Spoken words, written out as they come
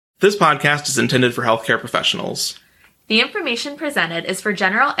This podcast is intended for healthcare professionals. The information presented is for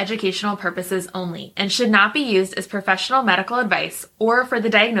general educational purposes only and should not be used as professional medical advice or for the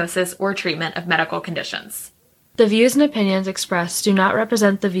diagnosis or treatment of medical conditions. The views and opinions expressed do not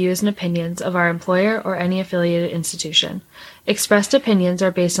represent the views and opinions of our employer or any affiliated institution. Expressed opinions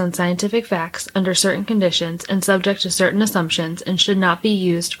are based on scientific facts under certain conditions and subject to certain assumptions and should not be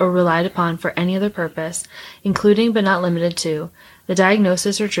used or relied upon for any other purpose, including but not limited to the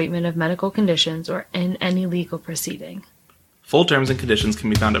diagnosis or treatment of medical conditions or in any legal proceeding. Full terms and conditions can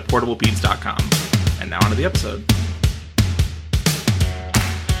be found at portablepeds.com. And now onto the episode.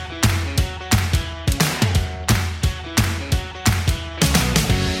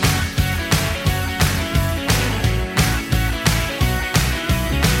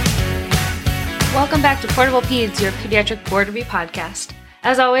 Welcome back to Portable Peds, your pediatric board review podcast.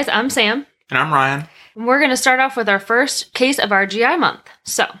 As always, I'm Sam. And I'm Ryan. And we're going to start off with our first case of our GI month.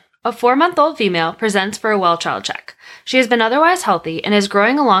 So, a 4-month-old female presents for a well child check. She has been otherwise healthy and is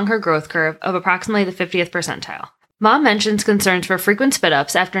growing along her growth curve of approximately the 50th percentile. Mom mentions concerns for frequent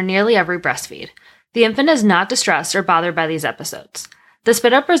spit-ups after nearly every breastfeed. The infant is not distressed or bothered by these episodes. The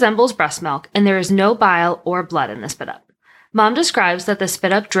spit-up resembles breast milk, and there is no bile or blood in the spit-up. Mom describes that the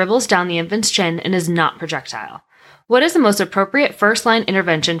spit-up dribbles down the infant's chin and is not projectile. What is the most appropriate first-line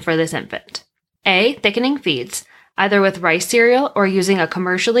intervention for this infant? A. Thickening feeds, either with rice cereal or using a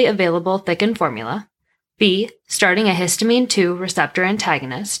commercially available thickened formula. B. Starting a histamine 2 receptor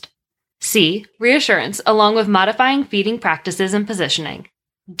antagonist. C. Reassurance, along with modifying feeding practices and positioning.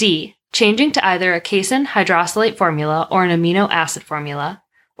 D. Changing to either a casein hydrosylate formula or an amino acid formula.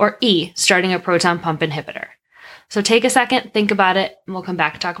 Or E. Starting a proton pump inhibitor. So take a second, think about it, and we'll come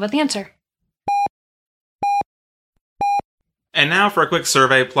back and talk about the answer. And now for a quick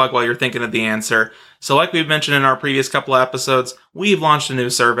survey plug while you're thinking of the answer. So like we've mentioned in our previous couple of episodes, we've launched a new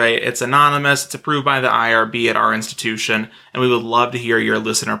survey. It's anonymous, it's approved by the IRB at our institution, and we would love to hear your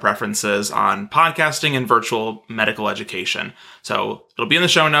listener preferences on podcasting and virtual medical education. So it'll be in the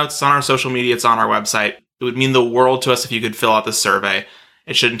show notes, it's on our social media, it's on our website. It would mean the world to us if you could fill out this survey.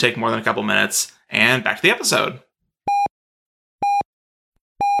 It shouldn't take more than a couple minutes. And back to the episode.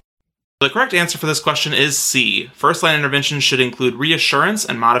 The correct answer for this question is C. First-line intervention should include reassurance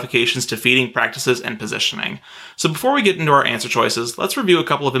and modifications to feeding practices and positioning. So before we get into our answer choices, let's review a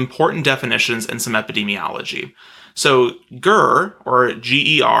couple of important definitions and some epidemiology. So GER, or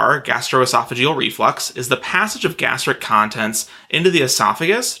GER, gastroesophageal reflux, is the passage of gastric contents into the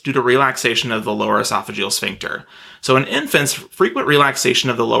esophagus due to relaxation of the lower esophageal sphincter. So in infants, frequent relaxation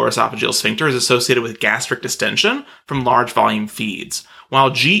of the lower esophageal sphincter is associated with gastric distension from large volume feeds.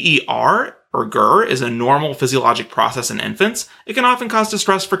 While GER, or GER, is a normal physiologic process in infants, it can often cause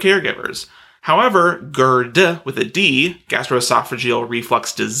distress for caregivers. However, GERD, with a D, gastroesophageal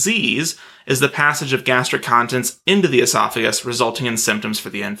reflux disease, is the passage of gastric contents into the esophagus, resulting in symptoms for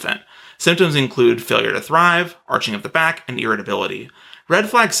the infant. Symptoms include failure to thrive, arching of the back, and irritability. Red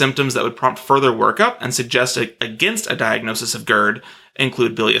flag symptoms that would prompt further workup and suggest against a diagnosis of GERD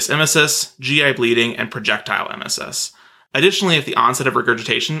include bilious emesis, GI bleeding, and projectile emesis. Additionally, if the onset of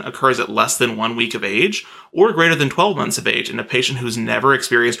regurgitation occurs at less than 1 week of age or greater than 12 months of age in a patient who's never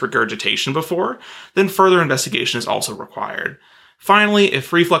experienced regurgitation before, then further investigation is also required. Finally,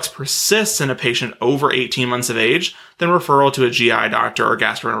 if reflux persists in a patient over 18 months of age, then referral to a GI doctor or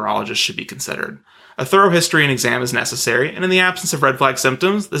gastroenterologist should be considered. A thorough history and exam is necessary, and in the absence of red flag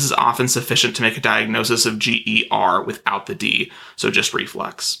symptoms, this is often sufficient to make a diagnosis of GER without the D, so just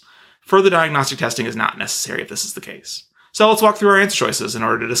reflux. Further diagnostic testing is not necessary if this is the case. So let's walk through our answer choices in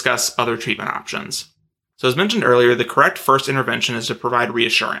order to discuss other treatment options. So as mentioned earlier, the correct first intervention is to provide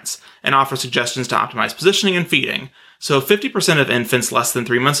reassurance and offer suggestions to optimize positioning and feeding. So 50% of infants less than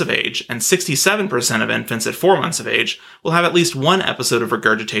 3 months of age and 67% of infants at 4 months of age will have at least one episode of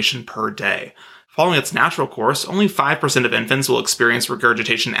regurgitation per day. Following its natural course, only 5% of infants will experience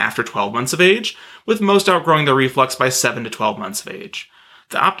regurgitation after 12 months of age, with most outgrowing their reflux by 7 to 12 months of age.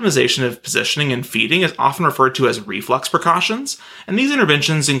 The optimization of positioning and feeding is often referred to as reflux precautions, and these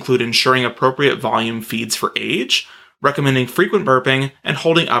interventions include ensuring appropriate volume feeds for age, recommending frequent burping, and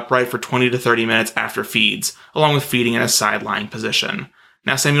holding upright for 20 to 30 minutes after feeds, along with feeding in a side-lying position.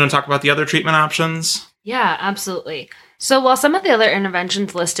 Now, Sam, you want to talk about the other treatment options? Yeah, absolutely. So while some of the other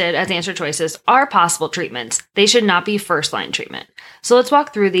interventions listed as answer choices are possible treatments, they should not be first-line treatment. So let's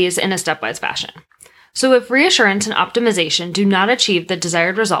walk through these in a stepwise fashion. So if reassurance and optimization do not achieve the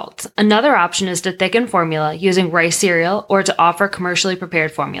desired results, another option is to thicken formula using rice cereal or to offer commercially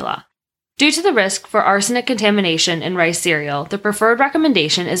prepared formula. Due to the risk for arsenic contamination in rice cereal, the preferred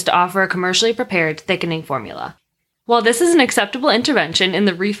recommendation is to offer a commercially prepared thickening formula. While this is an acceptable intervention in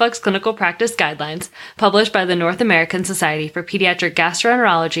the Reflux Clinical Practice Guidelines, published by the North American Society for Pediatric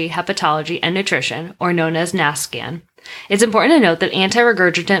Gastroenterology, Hepatology, and Nutrition, or known as NASPGHAN, it's important to note that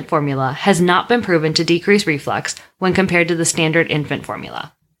anti-regurgitant formula has not been proven to decrease reflux when compared to the standard infant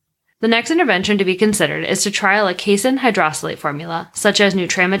formula. The next intervention to be considered is to trial a casein hydrosylate formula, such as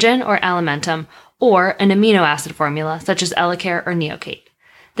Nutramigen or Alimentum, or an amino acid formula, such as Elecare or Neocate.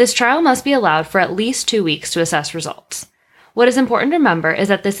 This trial must be allowed for at least 2 weeks to assess results. What is important to remember is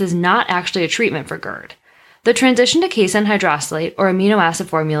that this is not actually a treatment for GERD. The transition to casein hydrosylate or amino acid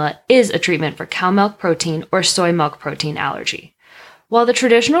formula is a treatment for cow milk protein or soy milk protein allergy. While the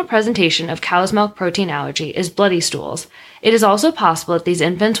traditional presentation of cow's milk protein allergy is bloody stools, it is also possible that these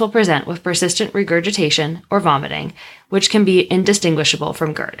infants will present with persistent regurgitation or vomiting, which can be indistinguishable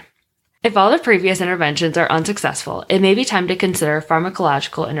from GERD. If all the previous interventions are unsuccessful, it may be time to consider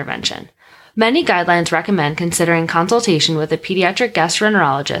pharmacological intervention. Many guidelines recommend considering consultation with a pediatric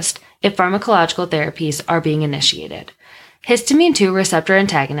gastroenterologist if pharmacological therapies are being initiated. Histamine 2 receptor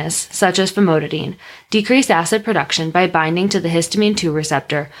antagonists, such as famotidine, decrease acid production by binding to the histamine 2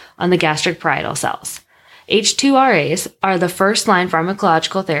 receptor on the gastric parietal cells. H2RAs are the first-line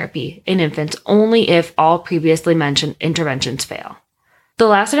pharmacological therapy in infants only if all previously mentioned interventions fail. The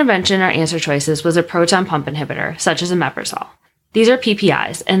last intervention in our answer choices was a proton pump inhibitor, such as omeprazole. These are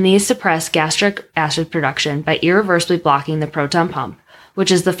PPIs, and these suppress gastric acid production by irreversibly blocking the proton pump, which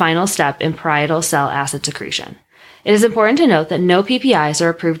is the final step in parietal cell acid secretion. It is important to note that no PPIs are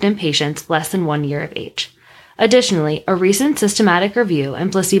approved in patients less than 1 year of age. Additionally, a recent systematic review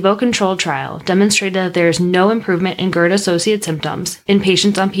and placebo-controlled trial demonstrated that there is no improvement in GERD-associated symptoms in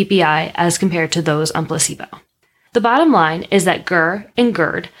patients on PPI as compared to those on placebo. The bottom line is that GER and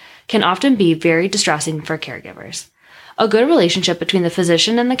GERD can often be very distressing for caregivers. A good relationship between the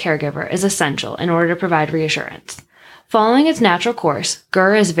physician and the caregiver is essential in order to provide reassurance. Following its natural course,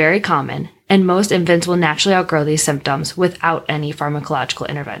 GER is very common, and most infants will naturally outgrow these symptoms without any pharmacological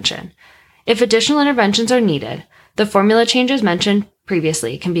intervention. If additional interventions are needed, the formula changes mentioned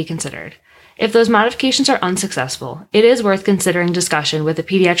previously can be considered. If those modifications are unsuccessful, it is worth considering discussion with a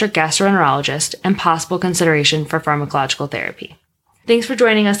pediatric gastroenterologist and possible consideration for pharmacological therapy. Thanks for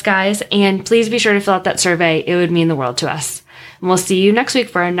joining us, guys, and please be sure to fill out that survey. It would mean the world to us. And we'll see you next week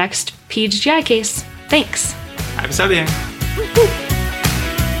for our next PGI case. Thanks! Happy studying! Woo-hoo.